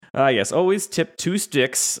Yes, always tip 2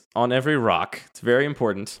 sticks on every rock. It's very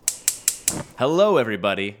important. Hello,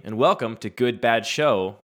 everybody, and welcome to Good Bad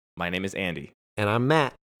Show. My name is Andy. And I'm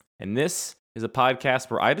Matt. And this is a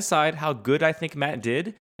podcast where I decide how good I think Matt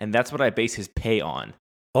did, and that's what I base his pay on.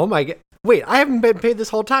 Oh my god. Wait, I haven't been paid this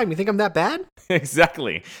whole time. You think I'm that bad?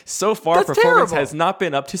 Exactly. So far, That's performance terrible. has not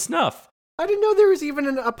been up to snuff. I didn't know there was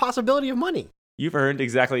even a possibility of money. You've earned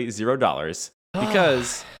exactly $0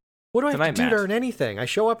 because... What do I have Tonight, to do Matt. to earn anything? I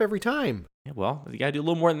show up every time. Yeah, well, you gotta do a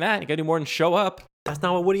little more than that. You gotta do more than show up. That's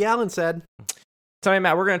not what Woody Allen said. Tonight,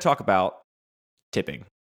 Matt, we're gonna talk about tipping.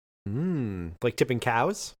 Like tipping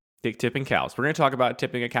cows? Tipping cows. We're gonna talk about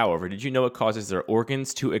tipping a cow over. Did you know it causes their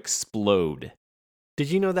organs to explode? Did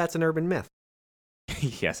you know that's an urban myth?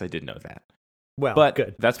 Yes, I did know that. Well, But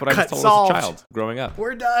good. that's what I was Cut told solved. as a child growing up.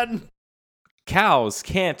 We're done. Cows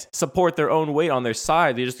can't support their own weight on their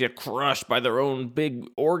side. They just get crushed by their own big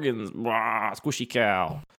organs. Blah, squishy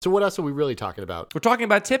cow. So what else are we really talking about? We're talking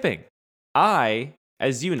about tipping. I,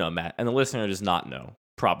 as you know, Matt, and the listener does not know,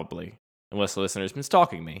 probably, unless the listener's been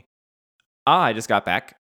stalking me, I just got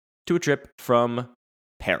back to a trip from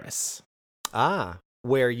Paris.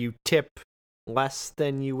 Where you tip less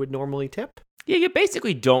than you would normally tip? Yeah, you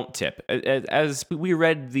basically don't tip. As we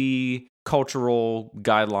read the cultural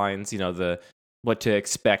guidelines, you know, the what to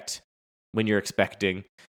expect when you're expecting,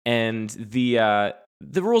 and the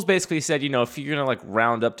rules basically said, you know, if you're gonna like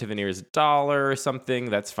round up to the nearest dollar or something,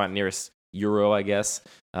 that's fine. Nearest euro, I guess,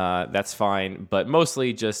 that's fine. But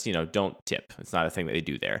mostly, just don't tip. It's not a thing that they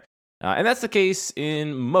do there, and that's the case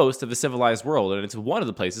in most of the civilized world, and it's one of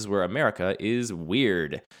the places where America is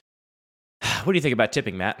weird. What do you think about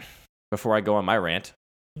tipping, Matt? Before I go on my rant.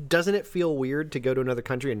 Doesn't it feel weird to go to another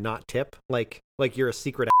country and not tip? Like you're a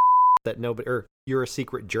secret that nobody, or you're a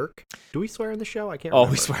secret jerk? Do we swear on the show? I can't remember.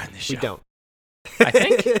 Oh, we swear on this show. We don't. I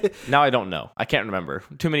think. Now I don't know. I can't remember.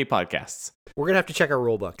 Too many podcasts. We're going to have to check our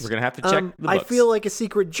rule books. We're going to have to check the books. I feel like a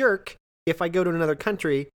secret jerk if I go to another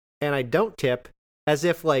country and I don't tip, as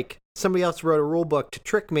if like somebody else wrote a rule book to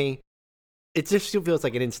trick me. It just feels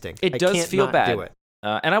like an instinct. It I does can't feel not bad. do it.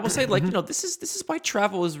 And I will say, like, this is why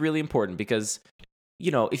travel is really important because,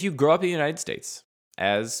 if you grow up in the United States,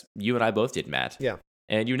 as you and I both did, Matt, Yeah.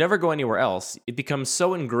 and you never go anywhere else, it becomes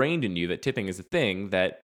so ingrained in you that tipping is a thing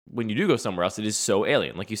that when you do go somewhere else, it is so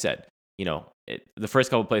alien. Like you said, the first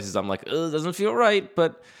couple places I'm like, it doesn't feel right,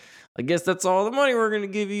 but I guess that's all the money we're going to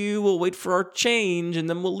give you. We'll wait for our change and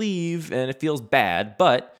then we'll leave. And it feels bad,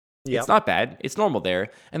 but it's not bad. It's normal there.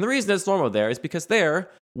 And the reason it's normal there is because there,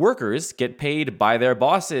 workers get paid by their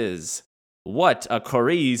bosses. What a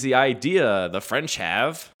crazy idea the French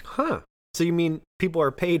have. Huh. So you mean people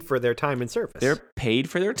are paid for their time and service? They're paid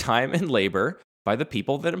for their time and labor by the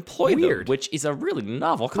people that employ them, which is a really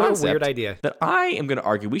novel concept. What a weird idea. That I am going to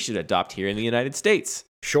argue we should adopt here in the United States.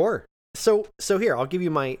 Sure. So here, I'll give you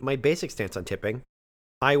my basic stance on tipping.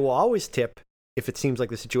 I will always tip if it seems like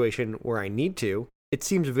the situation where I need to. It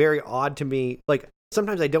seems very odd to me. Like,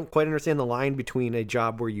 sometimes I don't quite understand the line between a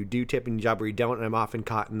job where you do tip and a job where you don't, and I'm often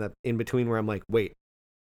caught in the in between where I'm like, wait,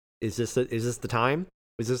 is this the time?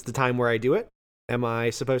 Is this the time where I do it? Am I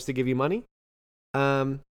supposed to give you money?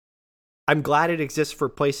 I'm glad it exists for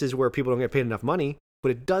places where people don't get paid enough money,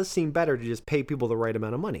 but it does seem better to just pay people the right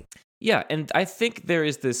amount of money. Yeah, and I think there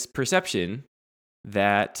is this perception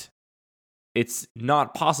that it's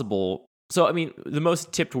not possible. So, I mean, the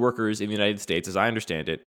most tipped workers in the United States, as I understand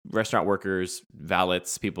it, restaurant workers,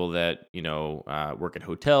 valets, people that, work at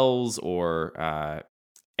hotels or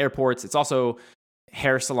airports. It's also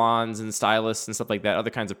hair salons and stylists and stuff like that, other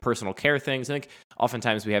kinds of personal care things. I think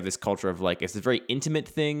oftentimes we have this culture of like, it's a very intimate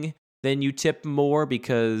thing, then you tip more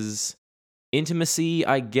because intimacy,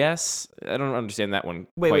 I guess. I don't understand that one.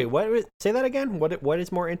 Wait, what? Say that again? What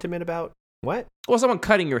is more intimate about what? Well, someone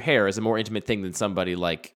cutting your hair is a more intimate thing than somebody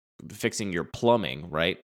like fixing your plumbing,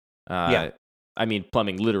 right? Yeah. I mean,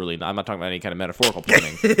 plumbing literally. I'm not talking about any kind of metaphorical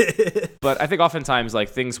plumbing. But I think oftentimes, like,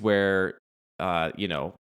 things where,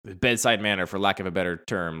 bedside manner, for lack of a better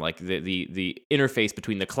term, like the interface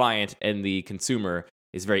between the client and the consumer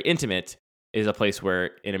is very intimate, is a place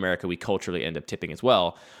where in America we culturally end up tipping as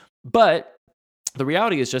well. But the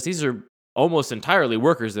reality is just these are almost entirely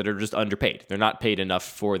workers that are just underpaid. They're not paid enough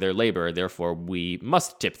for their labor, therefore we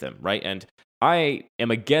must tip them, right? And I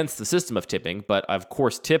am against the system of tipping, but I, of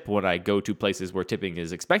course, tip when I go to places where tipping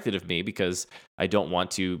is expected of me because I don't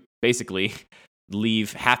want to basically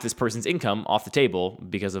leave half this person's income off the table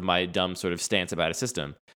because of my dumb sort of stance about a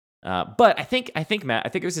system. But I think, Matt, I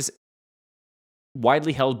think there's this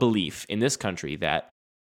widely held belief in this country that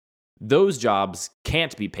those jobs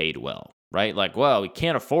can't be paid well, right? Like, well, we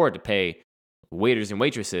can't afford to pay waiters and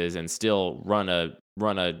waitresses and still run a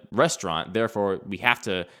run a restaurant. Therefore, we have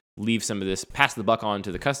to leave some of this, pass the buck on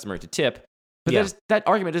to the customer to tip. But that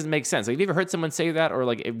argument doesn't make sense. Like, have you ever heard someone say that, or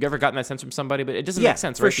like, have you ever gotten that sense from somebody? But it doesn't make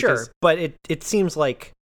sense, right? For sure. But it seems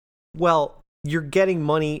like, well, you're getting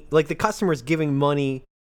money, like the customer's giving money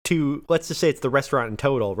to, let's just say it's the restaurant in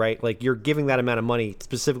total, right? Like, you're giving that amount of money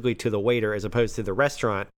specifically to the waiter as opposed to the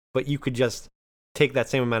restaurant, but you could just take that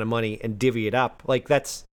same amount of money and divvy it up. Like,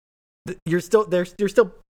 you're still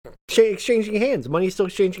exchanging hands. Money's still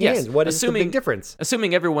exchanging hands. What is the big difference?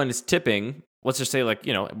 Assuming everyone is tipping, let's just say, like,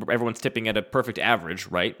 everyone's tipping at a perfect average,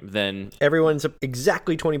 right? Then everyone's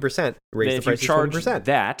exactly 20%. Raise the price if you charge 20%.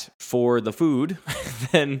 that for the food,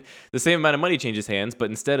 then the same amount of money changes hands. But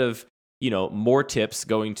instead of more tips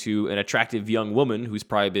going to an attractive young woman who's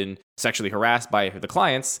probably been sexually harassed by the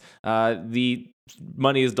clients, the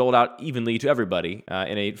money is doled out evenly to everybody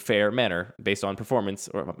in a fair manner based on performance,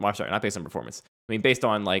 or I'm sorry, not based on performance. I mean, based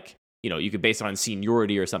on you could base it on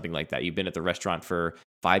seniority or something like that. You've been at the restaurant for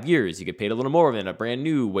 5 years. You get paid a little more than a brand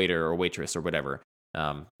new waiter or waitress or whatever.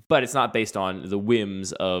 But it's not based on the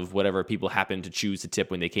whims of whatever people happen to choose to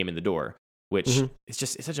tip when they came in the door, which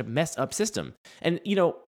it's such a messed up system. And,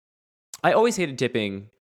 I always hated tipping.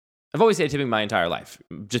 I've always hated tipping my entire life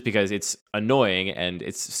just because it's annoying, and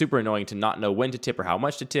it's super annoying to not know when to tip or how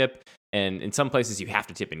much to tip. And in some places you have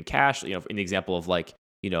to tip in cash, in the example of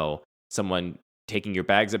someone taking your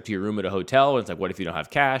bags up to your room at a hotel. And it's like, what if you don't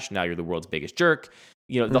have cash? Now you're the world's biggest jerk.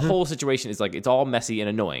 The whole situation is like, it's all messy and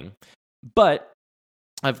annoying. But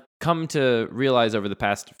I've come to realize over the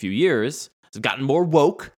past few years, I've gotten more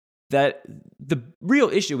woke, that the real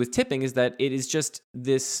issue with tipping is that it is just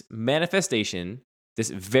this manifestation, this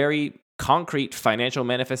very concrete financial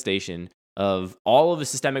manifestation of all of the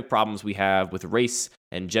systemic problems we have with race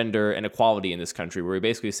and gender and equality in this country, where we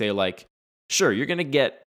basically say, like, sure, you're going to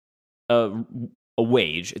get a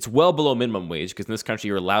wage. It's well below minimum wage, because in this country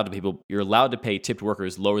you're allowed to pay tipped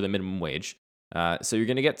workers lower than minimum wage. So you're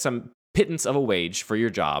going to get some pittance of a wage for your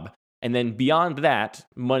job. And then beyond that,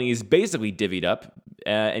 money is basically divvied up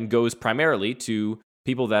and goes primarily to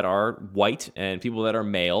people that are white and people that are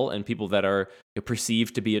male and people that are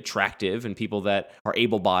perceived to be attractive and people that are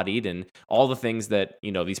able-bodied and all the things that,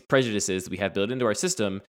 these prejudices that we have built into our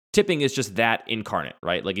system. Tipping is just that incarnate,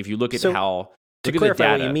 right? Like, if you look at to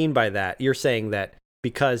clarify what you mean by that, you're saying that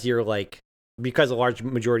because a large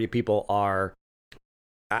majority of people are,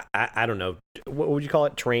 I don't know, what would you call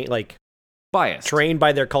it? Biased. Trained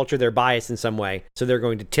by their culture, they're biased in some way, so they're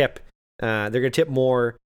going to tip. They're going to tip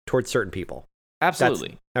more towards certain people.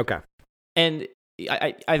 Absolutely. Okay. And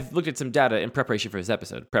I've looked at some data in preparation for this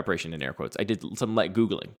episode. Preparation in air quotes. I did some light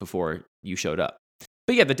Googling before you showed up.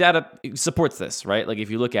 But yeah, the data supports this, right? Like, if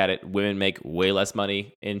you look at it, women make way less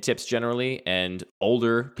money in tips generally, and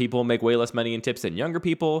older people make way less money in tips than younger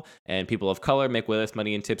people, and people of color make way less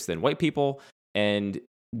money in tips than white people. And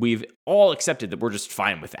we've all accepted that we're just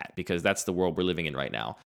fine with that because that's the world we're living in right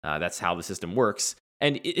now. That's how the system works.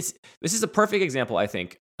 And this is a perfect example, I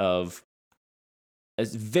think, of a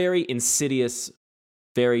very insidious,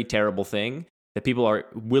 very terrible thing that people are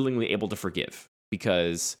willingly able to forgive.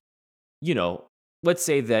 Because, let's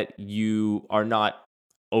say that you are not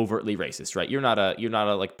overtly racist, right? You're not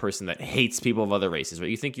a like person that hates people of other races, right?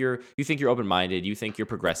 You think you're open-minded, you think you're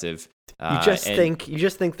progressive. You just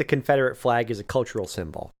think the Confederate flag is a cultural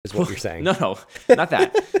symbol, is what you're saying. No, not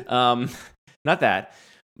that. Not that.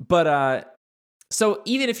 But so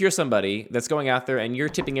even if you're somebody that's going out there and you're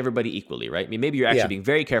tipping everybody equally, right? I mean, maybe you're actually being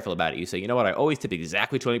very careful about it. You say, you know what, I always tip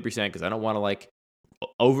exactly 20% because I don't want to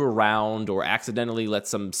over-round or accidentally let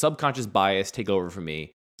some subconscious bias take over for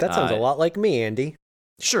me. That sounds a lot like me, Andy.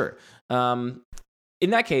 Sure. In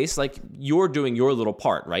that case, you're doing your little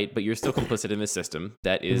part, right? But you're still complicit in this system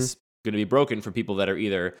that is going to be broken for people that are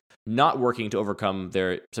either not working to overcome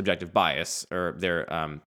their subjective bias or their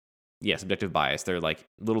subjective bias, their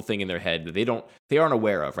little thing in their head that they aren't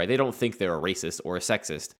aware of, right? They don't think they're a racist or a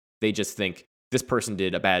sexist. They just think this person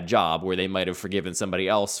did a bad job, where they might have forgiven somebody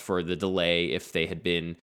else for the delay if they had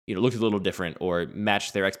been, looked a little different or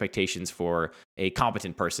matched their expectations for a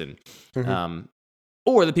competent person.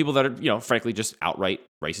 Or the people that are, frankly, just outright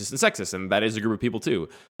racist and sexist. And that is a group of people too.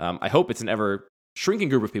 I hope it's an ever shrinking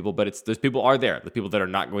group of people, but those people are there. The people that are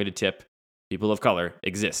not going to tip people of color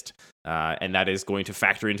exist. And that is going to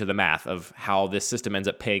factor into the math of how this system ends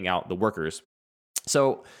up paying out the workers.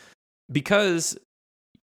 So because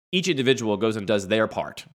each individual goes and does their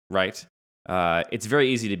part, right? It's very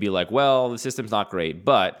easy to be like, well, the system's not great,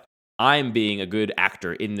 but I'm being a good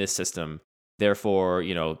actor in this system. Therefore,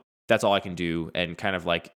 that's all I can do, and kind of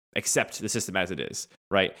accept the system as it is,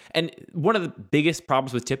 right? And one of the biggest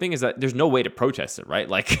problems with tipping is that there's no way to protest it, right?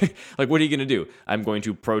 Like what are you going to do? I'm going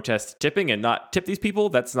to protest tipping and not tip these people?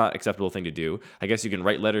 That's not an acceptable thing to do. I guess you can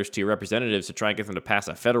write letters to your representatives to try and get them to pass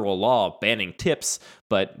a federal law banning tips,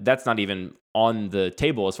 but that's not even on the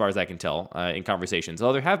table as far as I can tell in conversations.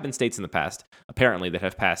 Although there have been states in the past, apparently, that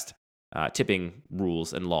have passed tipping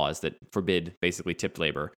rules and laws that forbid basically tipped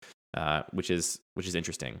labor, which is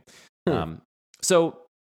interesting. So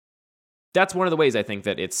that's one of the ways I think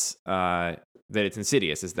that it's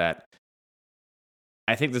insidious, is that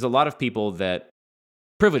I think there's a lot of people, that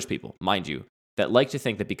privileged people, mind you, that like to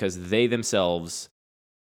think that because they themselves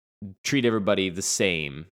treat everybody the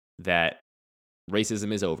same, that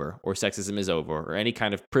racism is over, or sexism is over, or any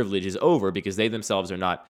kind of privilege is over, because they themselves are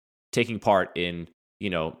not taking part in,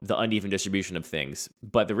 the uneven distribution of things.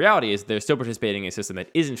 But the reality is they're still participating in a system that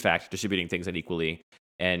is in fact distributing things unequally,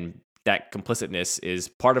 and that complicitness is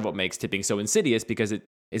part of what makes tipping so insidious, because it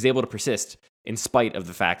is able to persist in spite of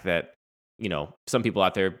the fact that, some people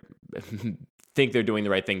out there think they're doing the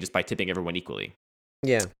right thing just by tipping everyone equally.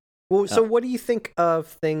 Yeah. Well, so what do you think of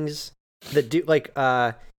things that do, like,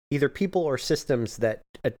 either people or systems that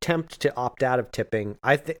attempt to opt out of tipping?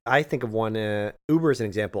 I think of one, Uber is an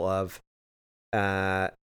example of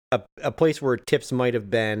a place where tips might have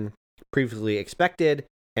been previously expected,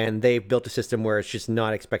 and they've built a system where it's just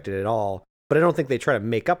not expected at all. But I don't think they try to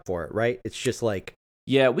make up for it, right? It's just like,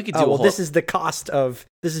 yeah, we could do this is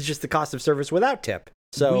just the cost of service without tip.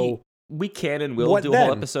 So we can and will do a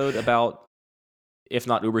whole episode about, if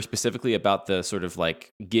not Uber specifically, about the sort of like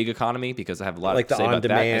gig economy, because I have a lot to say about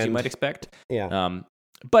that, as you might expect. Yeah.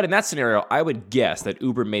 But in that scenario, I would guess that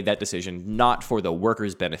Uber made that decision not for the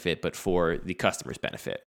workers' benefit, but for the customer's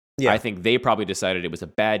benefit. Yeah. I think they probably decided it was a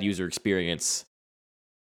bad user experience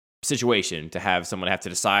situation to have someone have to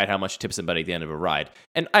decide how much to tip somebody at the end of a ride.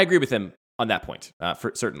 And I agree with them on that point,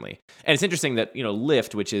 certainly. And it's interesting that,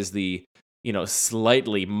 Lyft, which is the,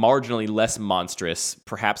 slightly, marginally less monstrous,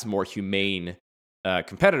 perhaps more humane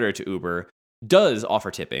competitor to Uber, does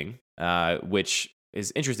offer tipping, which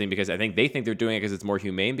is interesting, because I think they think they're doing it because it's more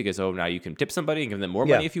humane, because, now you can tip somebody and give them more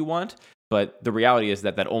money if you want. But the reality is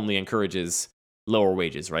that only encourages lower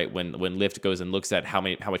wages, right? When Lyft goes and looks at how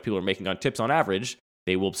much people are making on tips on average,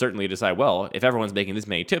 they will certainly decide, well, if everyone's making this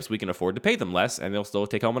many tips, we can afford to pay them less, and they'll still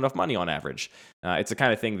take home enough money on average. It's the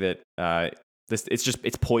kind of thing that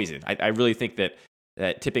it's poison. I really think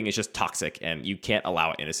that tipping is just toxic, and you can't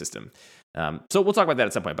allow it in a system. So we'll talk about that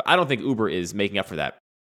at some point, but I don't think Uber is making up for that.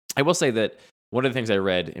 I will say that one of the things I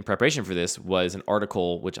read in preparation for this was an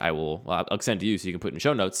article, which I'll send to you so you can put in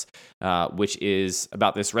show notes, which is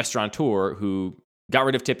about this restaurateur who got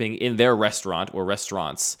rid of tipping in their restaurant or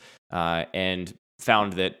restaurants, and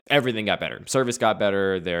found that everything got better. Service got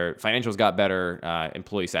better, their financials got better,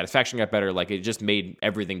 employee satisfaction got better. Like, it just made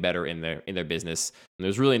everything better in their business. And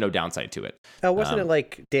there's really no downside to it. Wasn't it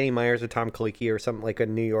like Danny Myers or Tom Colicchio or something, like a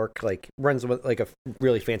New York, like runs like a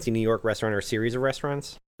really fancy New York restaurant or a series of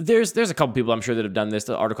restaurants? There's a couple people I'm sure that have done this.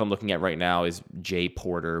 The article I'm looking at right now is Jay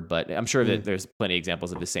Porter, but I'm sure that there's plenty of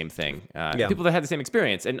examples of the same thing. People that had the same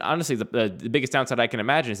experience. And honestly, the biggest downside I can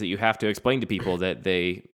imagine is that you have to explain to people that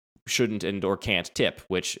they shouldn't or can't tip,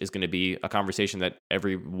 which is going to be a conversation that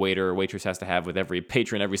every waiter or waitress has to have with every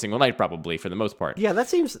patron every single night, probably, for the most part. Yeah, that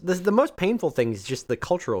seems the most painful thing is just the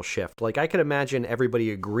cultural shift. Like, I could imagine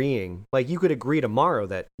everybody agreeing. Like, you could agree tomorrow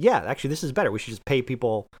that, yeah, actually, this is better. We should just pay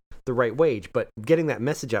people the right wage. But getting that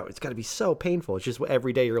message out, it's got to be so painful. It's just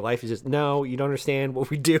every day your life is just, no, you don't understand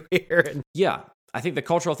what we do here. And yeah, I think the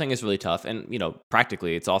cultural thing is really tough. And,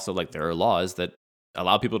 practically, it's also like there are laws that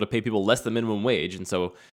allow people to pay people less than minimum wage. And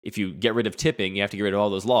so if you get rid of tipping, you have to get rid of all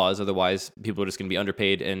those laws. Otherwise, people are just going to be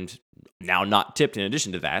underpaid and now not tipped in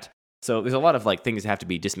addition to that. So there's a lot of things that have to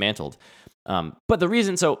be dismantled. But the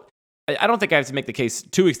reason, so I don't think I have to make the case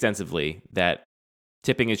too extensively that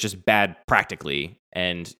tipping is just bad practically.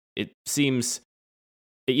 And it seems,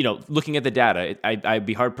 looking at the data, I'd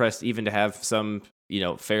be hard pressed even to have some,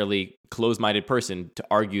 fairly closed-minded person to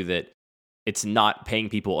argue that it's not paying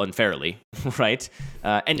people unfairly, right?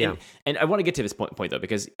 And I want to get to this point though,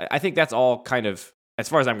 because I think that's all kind of, as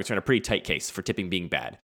far as I'm concerned, a pretty tight case for tipping being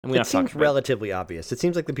bad. And it seems relatively obvious. It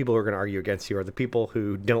seems like the people who are going to argue against you are the people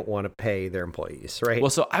who don't want to pay their employees, right? Well,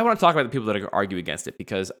 so I want to talk about the people that are going to argue against it,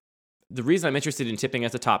 because the reason I'm interested in tipping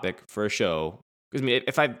as a topic for a show, because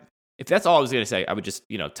if that's all I was going to say, I would just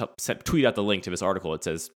tweet out the link to this article. It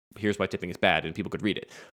says, here's why tipping is bad, and people could read it.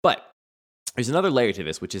 But there's another layer to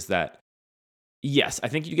this, which is that, yes, I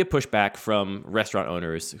think you get pushback from restaurant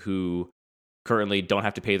owners who currently don't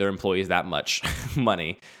have to pay their employees that much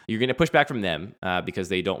money. You're going to push back from them because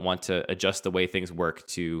they don't want to adjust the way things work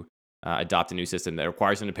to adopt a new system that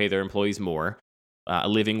requires them to pay their employees more, a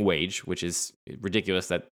living wage, which is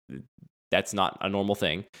ridiculous. That's not a normal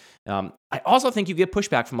thing. I also think you get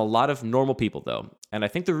pushback from a lot of normal people, though. And I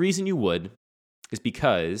think the reason you would is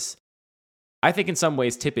because I think in some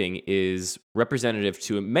ways tipping is representative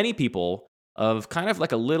to many people of kind of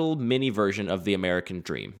like a little mini version of the American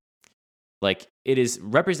dream. Like, it is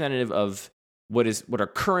representative of what are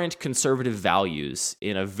current conservative values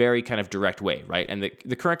in a very kind of direct way, right? And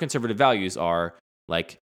the current conservative values are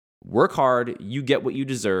like, work hard, you get what you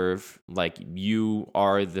deserve, like you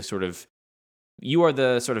are the sort of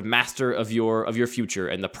master of your future,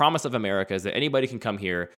 and the promise of America is that anybody can come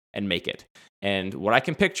here and make it. And what I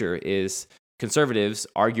can picture is conservatives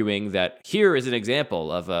arguing that here is an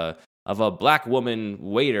example of a black woman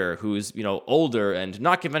waiter who's, older and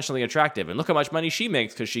not conventionally attractive, and look how much money she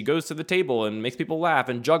makes because she goes to the table and makes people laugh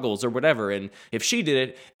and juggles or whatever, and if she did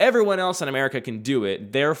it, everyone else in America can do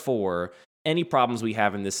it. Therefore, any problems we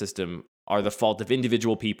have in this system are the fault of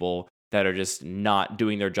individual people that are just not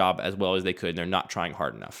doing their job as well as they could, and they're not trying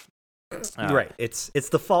hard enough. Right. It's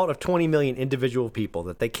the fault of 20 million individual people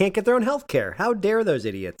that they can't get their own health care. How dare those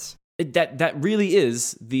idiots? That really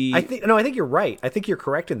is the... I think you're right. I think you're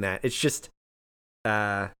correct in that. It's just,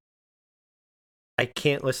 I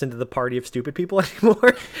can't listen to the party of stupid people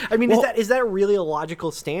anymore. I mean, is that really a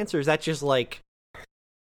logical stance, or is that just like,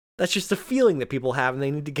 that's just a feeling that people have and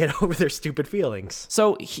they need to get over their stupid feelings?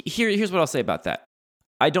 So here's what I'll say about that.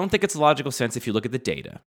 I don't think it's a logical sense if you look at the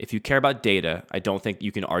data. If you care about data, I don't think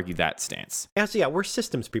you can argue that stance. Yeah, we're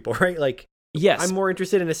systems people, right? Like, yes. I'm more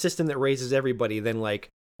interested in a system that raises everybody than like,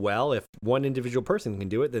 well, if one individual person can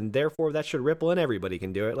do it, then therefore that should ripple and everybody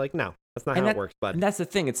can do it. Like, no, that's not how it works, bud. And that's the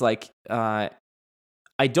thing. It's like, I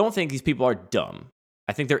don't think these people are dumb.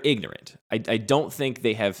 I think they're ignorant. I don't think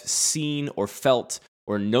they have seen or felt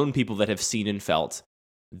or known people that have seen and felt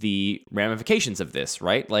the ramifications of this,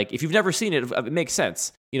 right? Like, if you've never seen it, it makes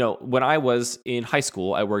sense. When I was in high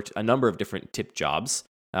school, I worked a number of different tip jobs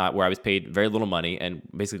where I was paid very little money and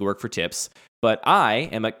basically worked for tips. But I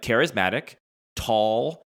am a charismatic,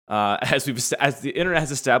 tall, as the internet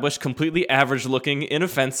has established, completely average-looking,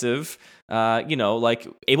 inoffensive, like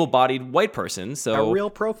able-bodied white person. So a real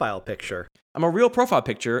profile picture. I'm a real profile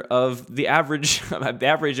picture of the average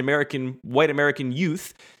white American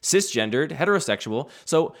youth, cisgendered, heterosexual.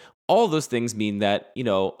 So all those things mean that,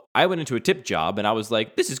 I went into a tip job and I was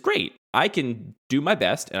like, this is great. I can do my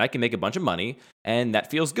best and I can make a bunch of money, and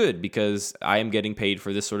that feels good because I am getting paid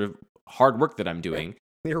for this sort of hard work that I'm doing.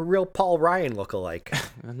 You're a real Paul Ryan lookalike.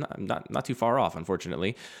 not too far off,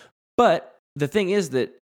 unfortunately. But the thing is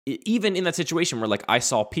that even in that situation where, like, I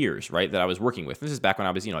saw peers, right, that I was working with, this is back when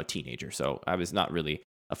I was, a teenager, so I was not really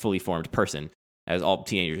a fully formed person, as all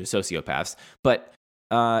teenagers are sociopaths. But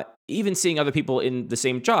even seeing other people in the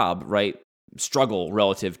same job, right, struggle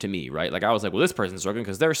relative to me, right? Like, I was like, well, this person's struggling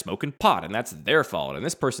because they're smoking pot, and that's their fault. And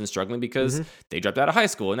this person's struggling because they dropped out of high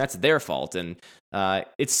school, and that's their fault. And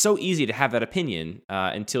it's so easy to have that opinion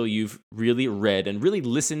until you've really read and really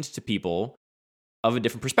listened to people of a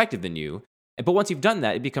different perspective than you. But once you've done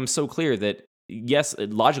that, it becomes so clear that, yes,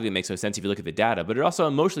 it logically makes no sense if you look at the data, but it also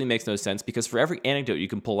emotionally makes no sense because for every anecdote you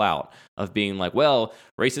can pull out of being like, well,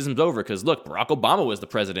 racism's over because, look, Barack Obama was the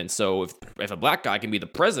president, so if a black guy can be the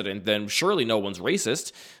president, then surely no one's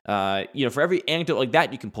racist. For every anecdote like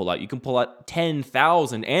that you can pull out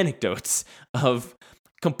 10,000 anecdotes of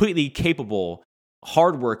completely capable,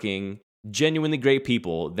 hardworking, genuinely great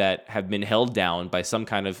people that have been held down by some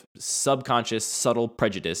kind of subconscious, subtle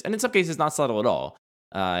prejudice, and in some cases not subtle at all.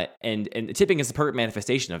 And tipping is the perfect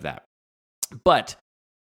manifestation of that. But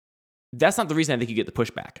that's not the reason I think you get the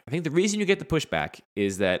pushback. I think the reason you get the pushback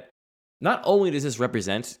is that not only does this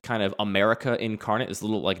represent kind of America incarnate, this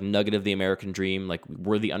little like nugget of the American dream, like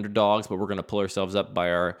we're the underdogs, but we're going to pull ourselves up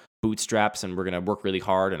by our bootstraps and we're going to work really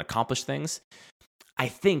hard and accomplish things. I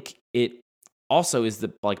think it also is the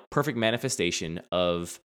like perfect manifestation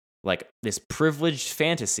of like this privileged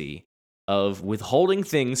fantasy of withholding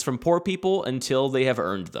things from poor people until they have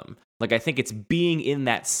earned them. Like, I think it's being in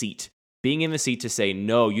that seat, being in the seat to say,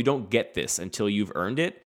 no, you don't get this until you've earned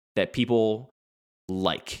it, that people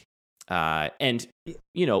like. And,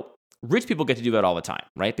 rich people get to do that all the time,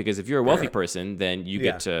 right? Because if you're a wealthy person, then you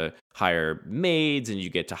get to hire maids and you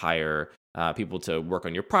get to hire people to work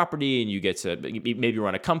on your property, and you get to maybe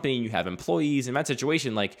run a company and you have employees. In that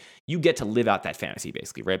situation, like, you get to live out that fantasy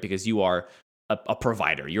basically, right? Because you are a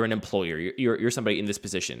provider, you're an employer, you're somebody in this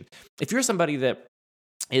position. If you're somebody that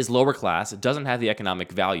is lower class, doesn't have the economic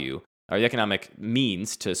value or the economic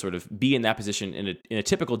means to sort of be in that position in a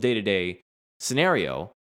typical day-to-day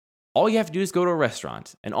scenario, all you have to do is go to a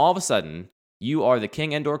restaurant, and all of a sudden, you are the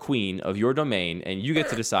king and or queen of your domain, and you get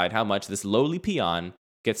to decide how much this lowly peon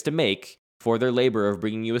gets to make for their labor of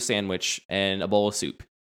bringing you a sandwich and a bowl of soup.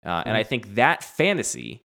 And I think that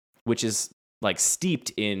fantasy, which is like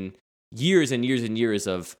steeped in years and years and years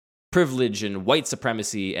of privilege and white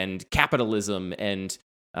supremacy and capitalism and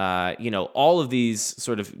all of these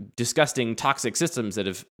sort of disgusting, toxic systems that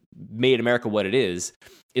have made America what it is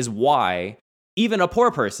why even a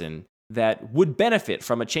poor person that would benefit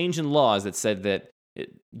from a change in laws that said that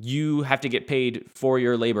you have to get paid for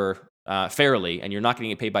your labor fairly and you're not going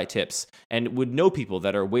to get paid by tips, and would know people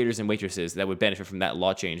that are waiters and waitresses that would benefit from that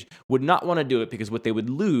law change, would not want to do it because what they would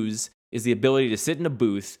lose is the ability to sit in a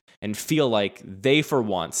booth and feel like they, for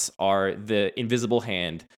once, are the invisible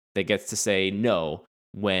hand that gets to say no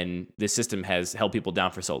when the system has held people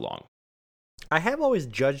down for so long. I have always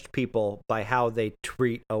judged people by how they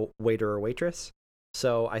treat a waiter or waitress.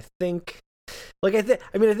 So I think, I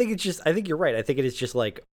think you're right. I think it is just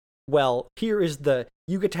like, well, here is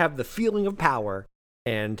you get to have the feeling of power,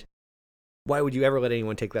 and why would you ever let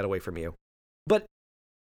anyone take that away from you? But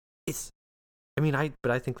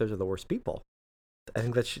I think those are the worst people. I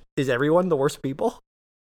think is everyone the worst people?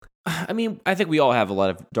 I mean, I think we all have a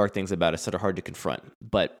lot of dark things about us that are hard to confront,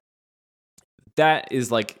 but that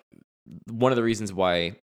is like one of the reasons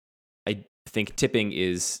why I think tipping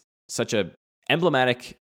is so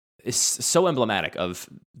emblematic of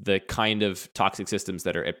the kind of toxic systems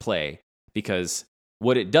that are at play, because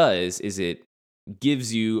what it does is it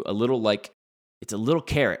gives you it's a little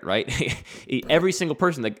carrot, right? Every single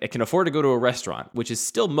person that can afford to go to a restaurant, which is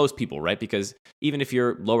still most people, right? Because even if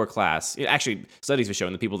you're lower class, actually studies have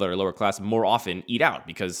shown that people that are lower class more often eat out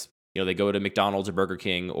because they go to McDonald's or Burger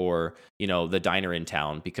King or the diner in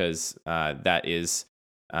town, because that is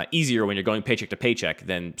easier when you're going paycheck to paycheck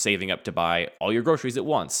than saving up to buy all your groceries at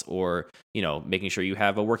once, or making sure you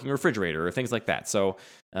have a working refrigerator or things like that. So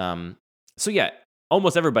yeah,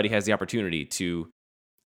 almost everybody has the opportunity to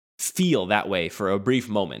feel that way for a brief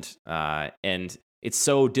moment, and it's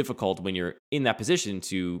so difficult when you're in that position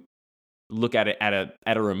to look at it at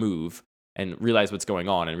a remove and realize what's going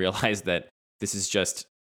on, and realize that this is just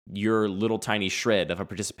your little tiny shred of a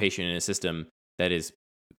participation in a system that is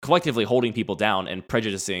collectively holding people down and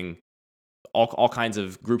prejudicing all kinds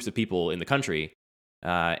of groups of people in the country.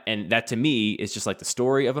 And that to me is just like the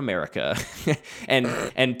story of America.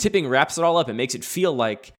 and tipping wraps it all up and makes it feel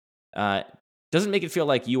like, doesn't make it feel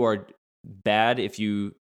like you are bad if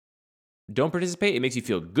you don't participate. It makes you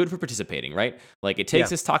feel good for participating, right? Like it takes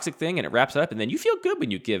this toxic thing and it wraps it up, and then you feel good when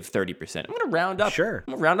you give 30%. I'm going to round up. Sure.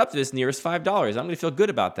 I'm going to round up to this nearest $5. I'm going to feel good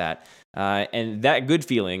about that. And that good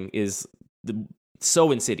feeling is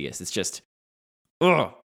so insidious. It's just,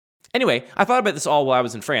 ugh. Anyway, I thought about this all while I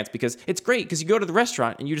was in France, because it's great because you go to the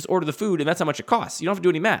restaurant and you just order the food and that's how much it costs. You don't have to do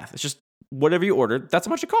any math. It's just whatever you ordered, that's how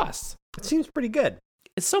much it costs. It seems pretty good.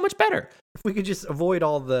 It's so much better. If we could just avoid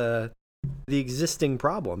all the existing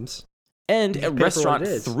problems. And at restaurant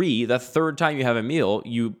 3, the third time you have a meal,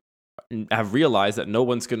 you have realized that no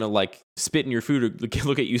one's going to spit in your food or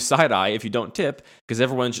look at you side eye if you don't tip, because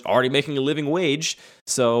everyone's already making a living wage.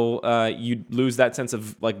 So you lose that sense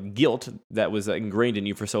of guilt that was ingrained in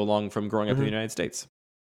you for so long from growing up in the United States.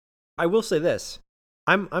 I will say this.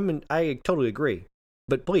 I totally agree.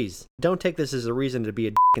 But please don't take this as a reason to be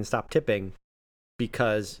a dick and stop tipping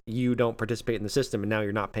because you don't participate in the system and now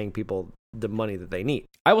you're not paying people the money that they need.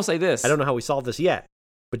 I will say this. I don't know how we solve this yet,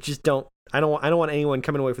 but just don't. I don't want anyone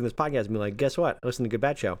coming away from this podcast and be like, guess what? Listen to Good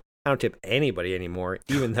Bad Show. I don't tip anybody anymore,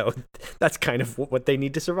 even though that's kind of what they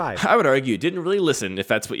need to survive. I would argue you didn't really listen if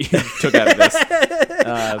that's what you took out of this.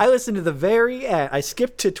 I listened to the very end. I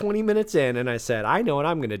skipped to 20 minutes in and I said, I know what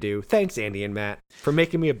I'm going to do. Thanks, Andy and Matt, for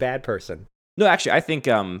making me a bad person. No, actually, I think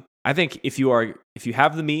if you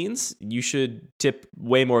have the means, you should tip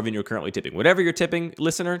way more than you're currently tipping. Whatever you're tipping,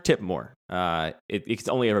 listener, tip more. It's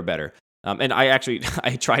only ever better. And I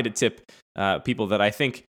try to tip people that I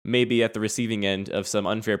think may be at the receiving end of some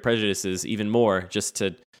unfair prejudices even more, just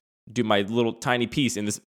to do my little tiny piece in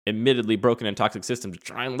this admittedly broken and toxic system to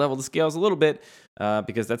try and level the scales a little bit,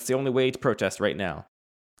 because that's the only way to protest right now.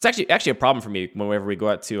 It's actually a problem for me whenever we go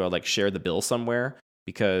out to share the bill somewhere,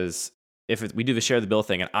 because if we do the share the bill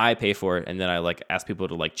thing and I pay for it and then I ask people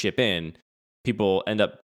to chip in, people end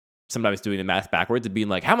up sometimes doing the math backwards and being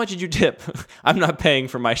like, how much did you tip? I'm not paying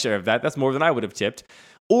for my share of that. That's more than I would have tipped.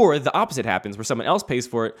 Or the opposite happens where someone else pays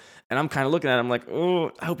for it and I'm kind of looking at it, I'm like,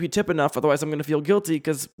 oh, I hope you tip enough. Otherwise I'm going to feel guilty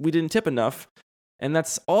because we didn't tip enough. And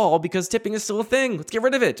that's all because tipping is still a thing. Let's get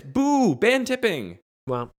rid of it. Boo, ban tipping.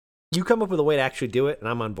 Well, You come up with a way to actually do it, and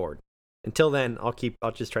I'm on board. Until then, I'll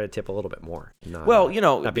just try to tip a little bit more. Well,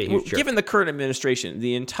 not be a huge jerk. given the current administration,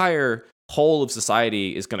 the entire whole of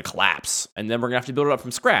society is going to collapse, and then we're going to have to build it up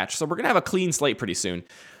from scratch. So we're going to have a clean slate pretty soon.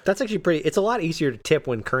 That's actually pretty. It's a lot easier to tip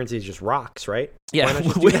when currency is just rocks, right? Yeah. Why not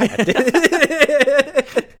just do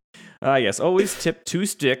that? Yes, always tip 2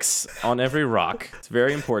 sticks on every rock. It's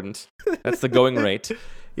very important. That's the going rate.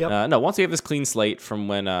 Yep. No, once we have this clean slate from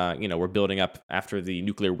when we're building up after the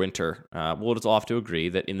nuclear winter, we'll just all have to agree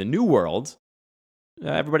that in the new world,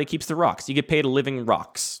 everybody keeps the rocks. You get paid a living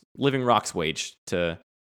rocks wage to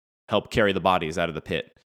help carry the bodies out of the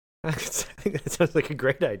pit. I think that sounds like a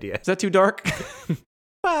great idea. Is that too dark?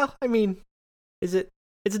 Well, I mean, is it?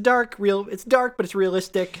 It's dark, but it's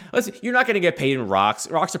realistic. Listen, you're not going to get paid in rocks.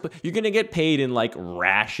 You're going to get paid in like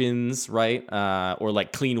rations, right? Or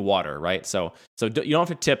like clean water, right? So you don't have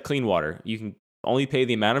to tip clean water. You can only pay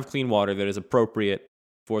the amount of clean water that is appropriate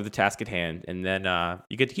for the task at hand, and then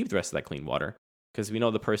you get to keep the rest of that clean water because we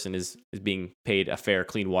know the person is being paid a fair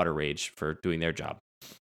clean water wage for doing their job.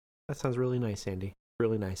 That sounds really nice, Andy.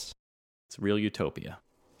 Really nice. It's real utopia.